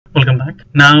Welcome back.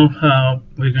 Now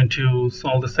we're going to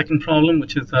solve the second problem,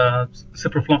 which is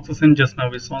ciprofloxacin. Just now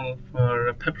we solved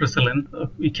for piperacillin.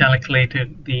 We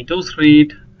calculated the dose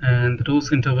rate and the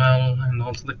dose interval and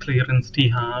also the clearance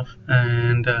T-half,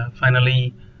 and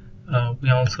finally we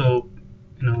also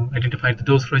identified the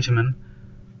dose regimen.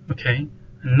 Okay,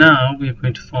 and now we're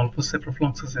going to solve for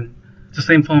ciprofloxacin. It's the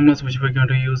same formulas which we're going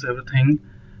to use everything,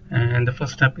 and the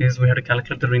first step is we have to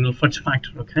calculate the renal fudge factor.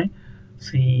 Okay,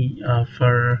 see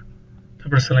for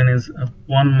piperacillin is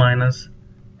 1 minus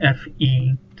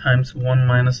Fe times 1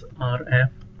 minus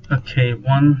Rf. Okay,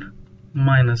 1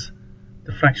 minus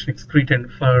the fraction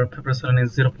excreted for piperacillin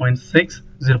is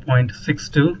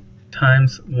 0.62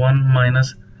 times 1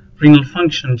 minus renal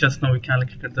function. Just now we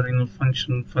calculated the renal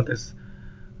function for this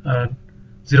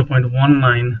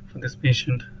 0.19 for this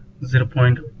patient,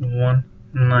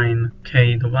 0.19.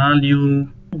 Okay, the value,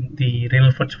 the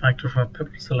renal fudge factor for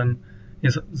piperacillin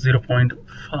is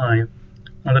 0.5.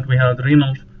 Now that we have the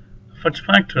renal fudge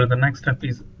factor, the next step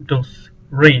is dose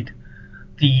rate.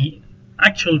 The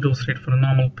actual dose rate for a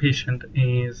normal patient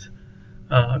is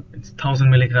it's 1000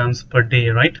 milligrams per day,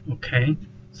 right? Okay,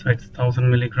 so it's 1000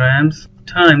 milligrams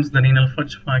times the renal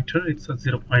fudge factor. It's a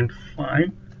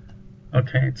 0.5.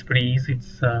 Okay, it's pretty easy.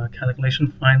 It's calculation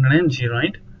 500 mg,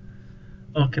 right?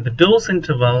 Okay, the dose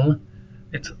interval,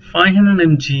 it's 500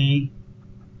 mg.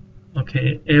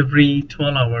 Okay, every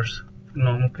 12 hours for a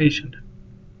normal patient.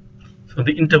 So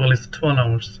the interval is 12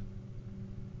 hours.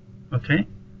 Okay,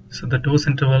 so the dose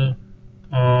interval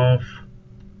of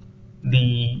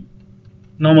the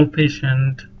normal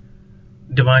patient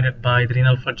divided by the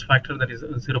renal fudge factor, that is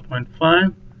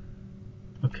 0.5.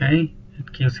 Okay,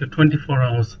 it gives you 24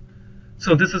 hours.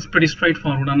 So this is pretty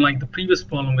straightforward, unlike the previous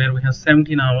problem where we have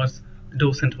 17 hours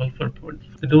dose interval. For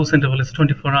the dose interval is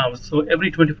 24 hours. So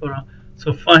every 24 hours,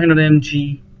 so 500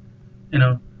 mg,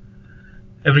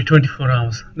 every 24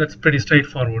 hours. That's pretty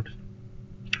straightforward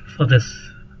for this.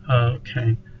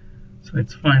 Okay, so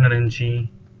it's 500 mg,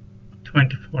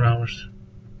 24 hours.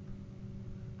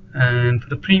 And for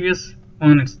the previous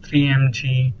one, it's 3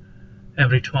 mg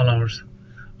every 12 hours.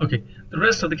 Okay, the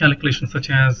rest of the calculations, such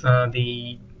as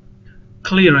the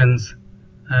clearance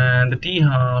and the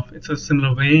T-half, it's a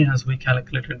similar way as we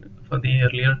calculated for the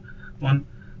earlier one.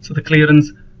 So the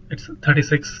clearance, it's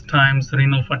 36 times the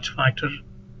renal fudge factor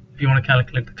if you want to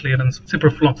calculate the clearance.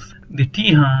 Ciprofloxacin, the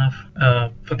T-half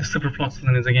for the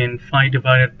ciprofloxacin is again 5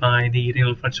 divided by the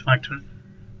renal fudge factor.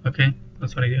 Okay,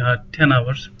 that's 10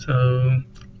 hours. So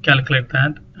calculate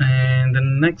that, and the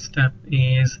next step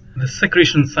is the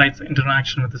secretion sites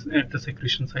interaction with the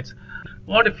secretion sites.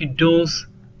 What if you dose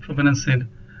probenecid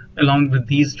along with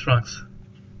these drugs?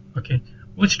 Okay,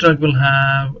 which drug will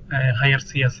have a higher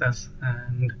CSS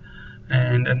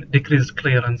and a decreased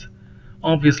clearance?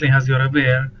 Obviously, as you're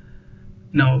aware,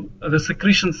 now the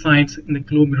secretion sites in the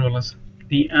glomerulus,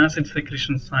 the acid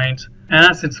secretion sites,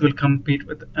 acids will compete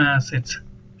with acids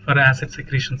for acid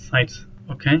secretion sites.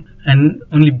 Okay, and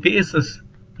only bases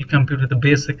will compete with the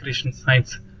base secretion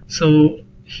sites. So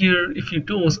here, if you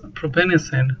dose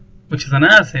probenecid, which is an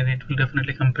acid, it will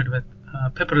definitely compete with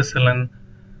piperacillin,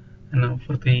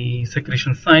 for the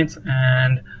secretion sites,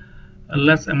 and a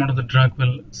less amount of the drug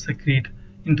will secrete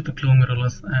into the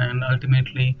glomerulus, and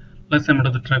ultimately less amount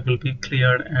of the drug will be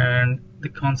cleared, and the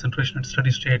concentration at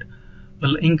steady state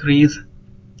will increase.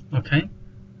 Okay,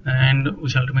 and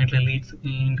which ultimately leads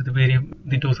into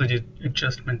the dosage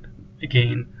adjustment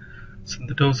again. So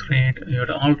the dose rate you have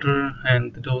to alter,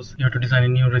 and the dose you have to design a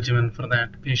new regimen for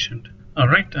that patient.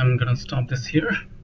 Alright, I'm gonna stop this here.